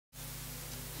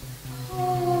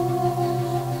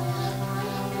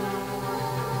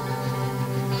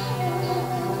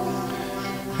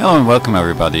Hello and welcome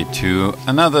everybody to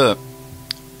another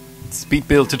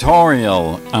Speedbuild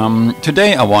tutorial.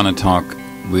 Today I want to talk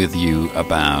with you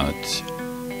about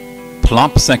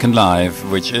Plop Second Life,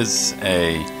 which is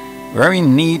a very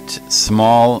neat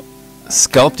small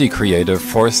Sculpty creator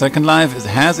for Second Life. It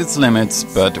has its limits,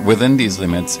 but within these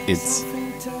limits it's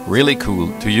really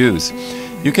cool to use.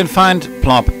 You can find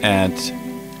Plop at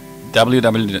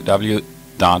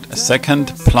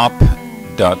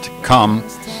www.secondplop.com,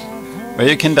 where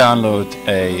you can download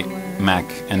a Mac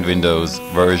and Windows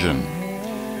version.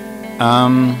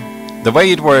 The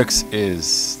way it works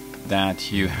is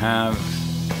that you have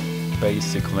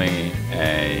basically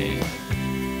a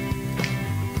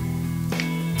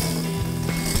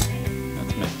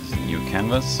new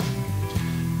canvas.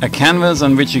 A canvas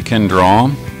on which you can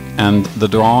draw, and the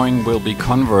drawing will be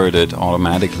converted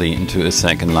automatically into a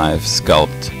Second Life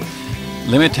sculpt.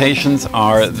 Limitations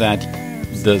are that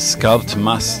the sculpt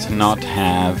must not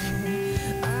have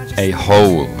a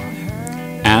hole,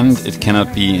 and it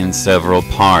cannot be in several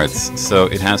parts, so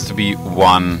it has to be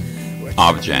one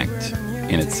object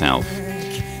in itself.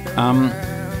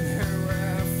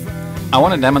 I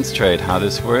want to demonstrate how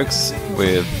this works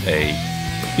with a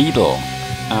beetle.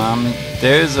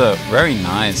 There's a very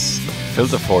nice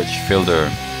filter forge filter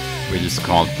which is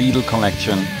called Beetle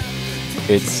Collection.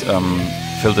 It's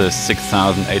filter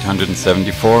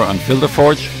 6874 on Filter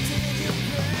Forge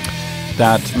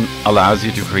that allows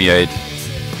you to create,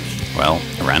 well,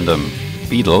 random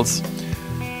beetles.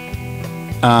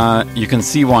 You can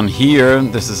see one here.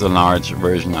 This is a large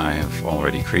version I have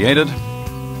already created.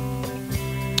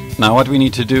 Now what we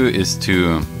need to do is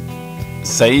to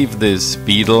save this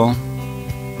beetle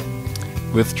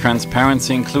with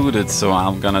transparency included, so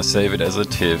I'm gonna save it as a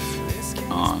TIFF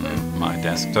on my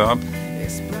desktop.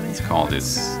 Let's call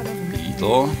this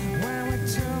beetle.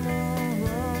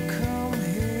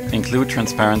 Include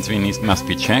transparency must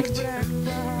be checked.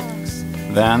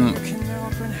 Then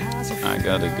I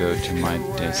gotta go to my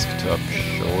desktop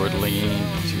shortly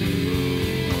to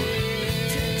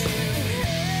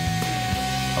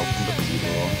open the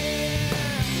beetle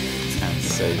and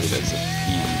save it as a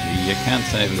PNG. I can't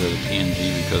save it as a PNG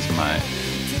because my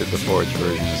Filter Forge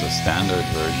version is a standard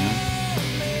version,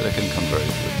 but I can convert it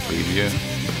to a preview.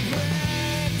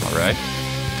 Alright.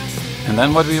 And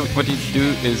then what you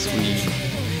do is we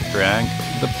drag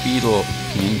the beetle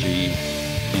PNG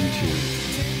into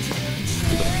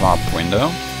the Plop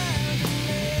window,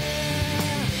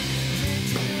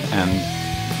 and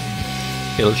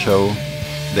it'll show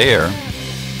there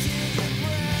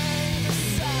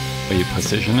where you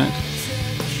position it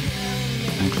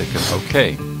and click on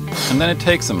OK. And then it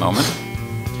takes a moment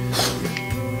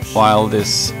while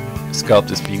this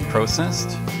sculpt is being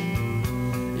processed,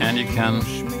 and you can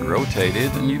rotate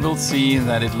it and you will see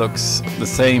that it looks the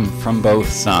same from both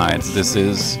sides. This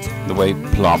is the way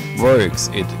Plop works.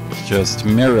 It just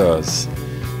mirrors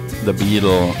the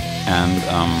beetle and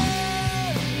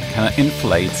kind of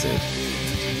inflates it.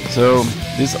 So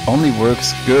this only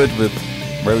works good with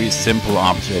very simple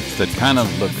objects that kind of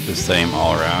look the same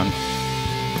all around.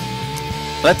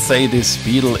 Let's say this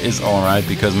beetle is alright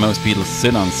because most beetles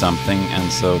sit on something,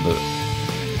 and so the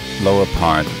lower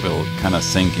part will kind of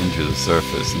sink into the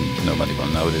surface and nobody will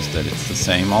notice that it's the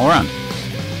same all around.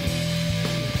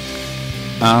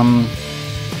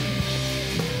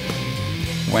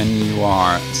 When you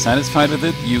are satisfied with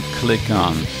it, you click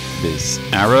on this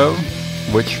arrow,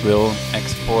 which will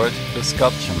export the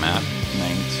sculpture map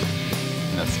named,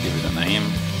 let's give it a name,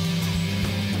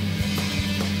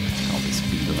 let's call this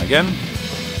beetle again.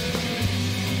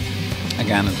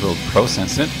 Again, it will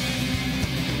process it,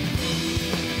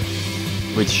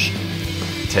 which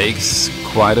takes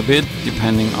quite a bit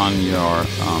depending on your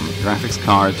graphics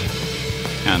card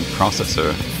and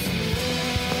processor.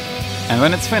 And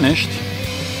when it's finished,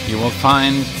 you will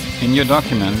find in your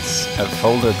documents a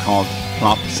folder called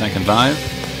Plop Second Life,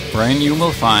 wherein you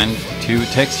will find two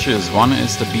textures. One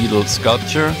is the beetle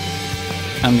sculpture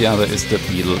and the other is the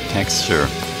beetle texture.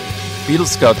 Beetle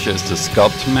sculpture is the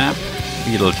sculpt map.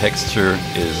 Beetle texture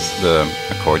is the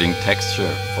according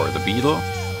texture for the beetle.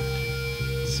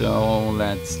 So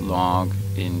let's log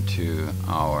into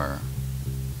our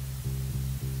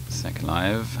Second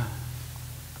Life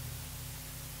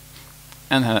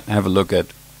and have a look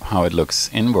at how it looks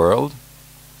in world.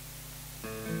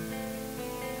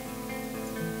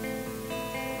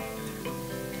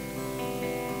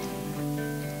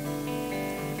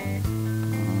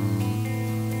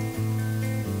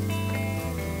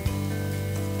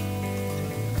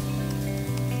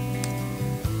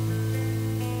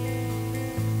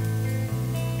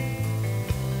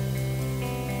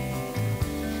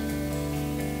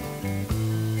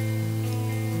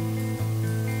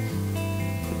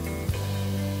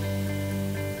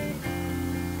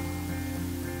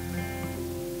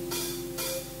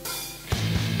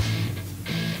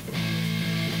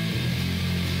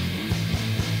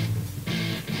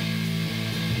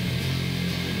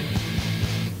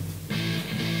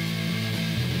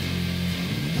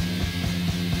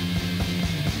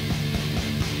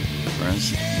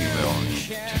 first you will need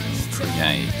to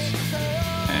create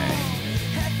a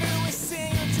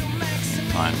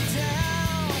fun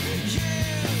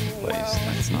place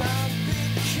that's not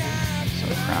so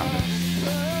crowded.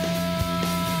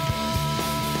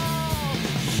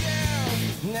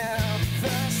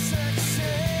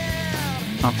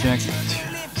 Object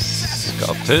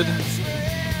sculpted.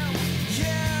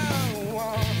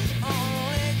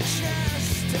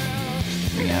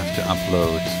 We have to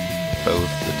upload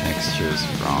both the textures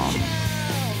from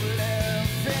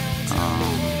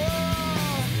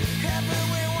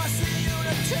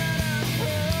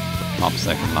the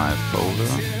PloppSL Live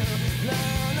folder.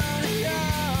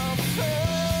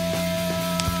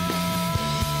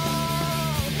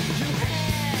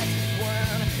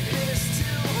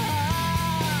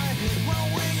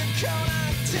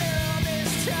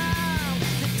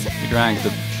 We drag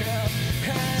the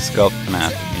sculpt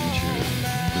map into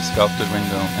the sculpted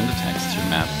window and the texture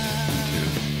map into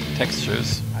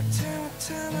textures,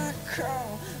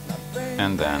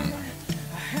 and then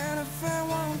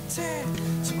let's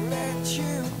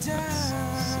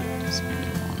see the speed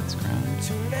on its ground.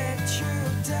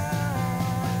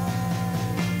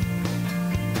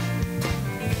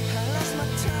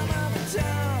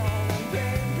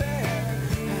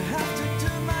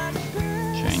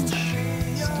 Change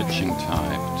stitching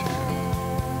type to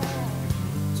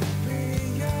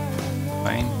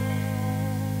plain.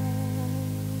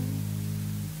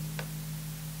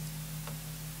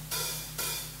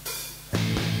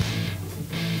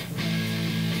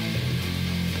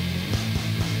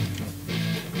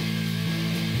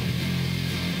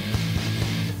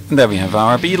 And there we have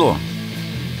our beetle,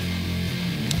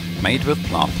 made with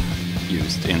Plop,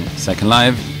 used in Second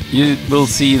Life. You will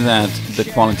see that the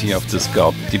quality of the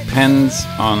sculpt depends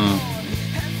on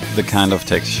the kind of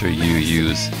texture you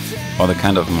use or the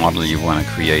kind of model you want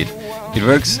to create. It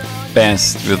works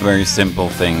best with very simple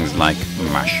things like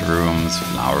mushrooms,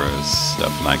 flowers,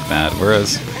 stuff like that,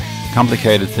 whereas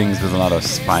complicated things with a lot of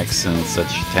spikes and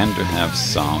such tend to have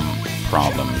some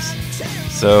problems.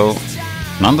 So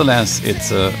nonetheless,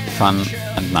 it's a fun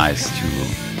and nice tool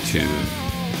to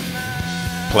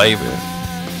play with.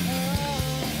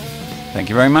 Thank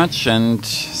you very much and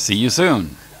see you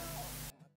soon.